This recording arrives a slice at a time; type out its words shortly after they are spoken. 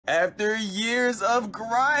After years of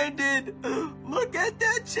grinding, look at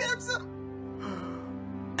that chips.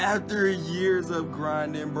 After years of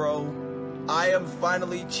grinding, bro, I am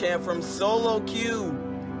finally champ from solo queue.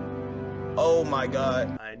 Oh my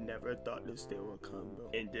god. I never thought this day would come, bro.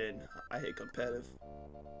 And then I hit competitive.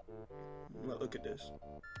 Look at this.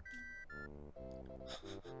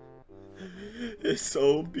 It's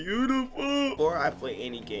so beautiful. Before I play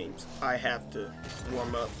any games, I have to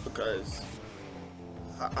warm up because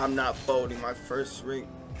I'm not folding my first ring.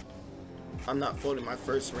 I'm not folding my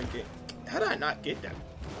first ranking. How did I not get that?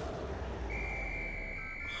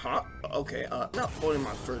 Huh? Okay, I'm not folding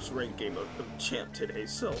my first rank game of champ today,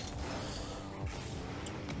 so.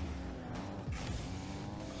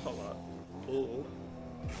 Hold up. Ooh.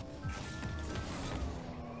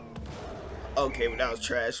 Okay, well, that was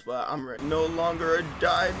trash, but I'm no longer a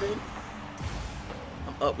diamond.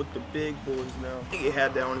 I'm up with the big boys now. I think he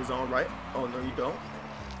had that on his own, right? Oh, no, you don't.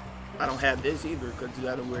 I don't have this either because you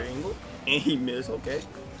gotta wear angle. And he missed, okay.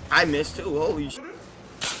 I missed too, holy shit.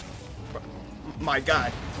 My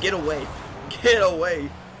god, get away. Get away.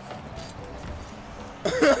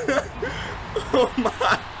 Oh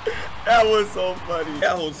my, that was so funny.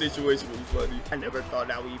 That whole situation was funny. I never thought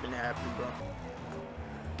that would even happen, bro.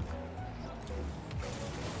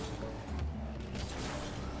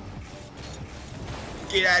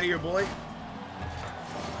 Get out of here, boy.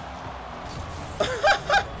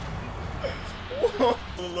 Whoa,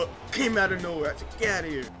 look, came out of nowhere. Get out of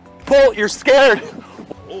here. Bolt, you're scared.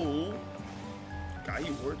 Oh, God,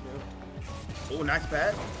 you worked, man. Oh, nice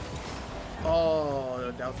pass.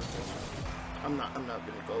 Oh, that was a close one. I'm not gonna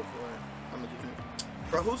go for it. I'm gonna give him.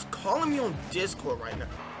 Bro, who's calling me on Discord right now?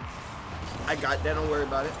 I got that. Don't worry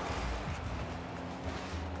about it.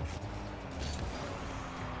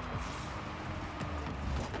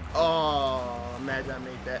 Oh, imagine I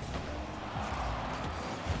made that.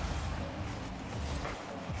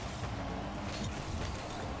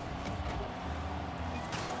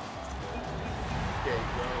 There you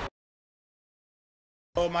go.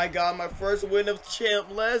 Oh my god, my first win of champ.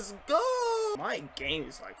 Let's go. My game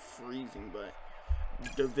is like freezing, but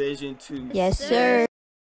Division 2. Yes, sir.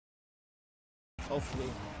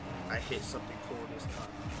 Hopefully, I hit something cool this time.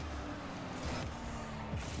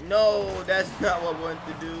 No, that's not what I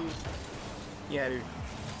wanted to do. Yeah, dude.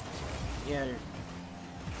 Yeah, dude.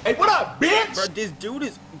 Hey, what up, bitch? Bro, this dude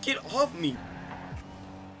is... Get off me.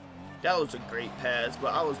 That was a great pass,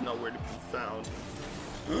 but I was nowhere to be found.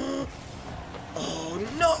 Oh,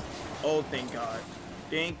 no. Oh, thank God.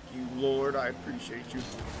 Thank you, Lord. I appreciate you.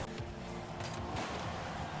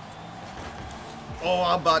 Oh,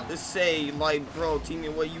 I'm about to say, like, bro,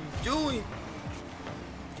 teammate, what you doing?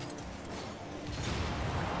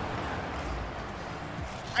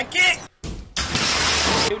 I can't.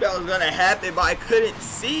 I knew that was gonna happen, but I couldn't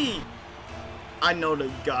see. I know the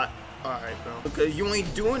God. All right, bro. Because you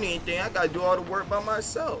ain't doing anything, I gotta do all the work by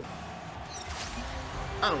myself.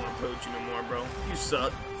 I don't want to play with you no more, bro. You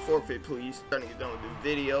suck. Forfeit, please. Trying to get done with the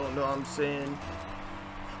video. Know what I'm saying?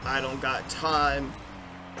 I don't got time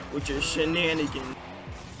with your shenanigans.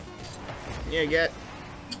 Yeah, get.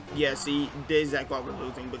 Yeah, see, that's exactly why we're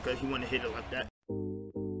losing because he wanted to hit it like that.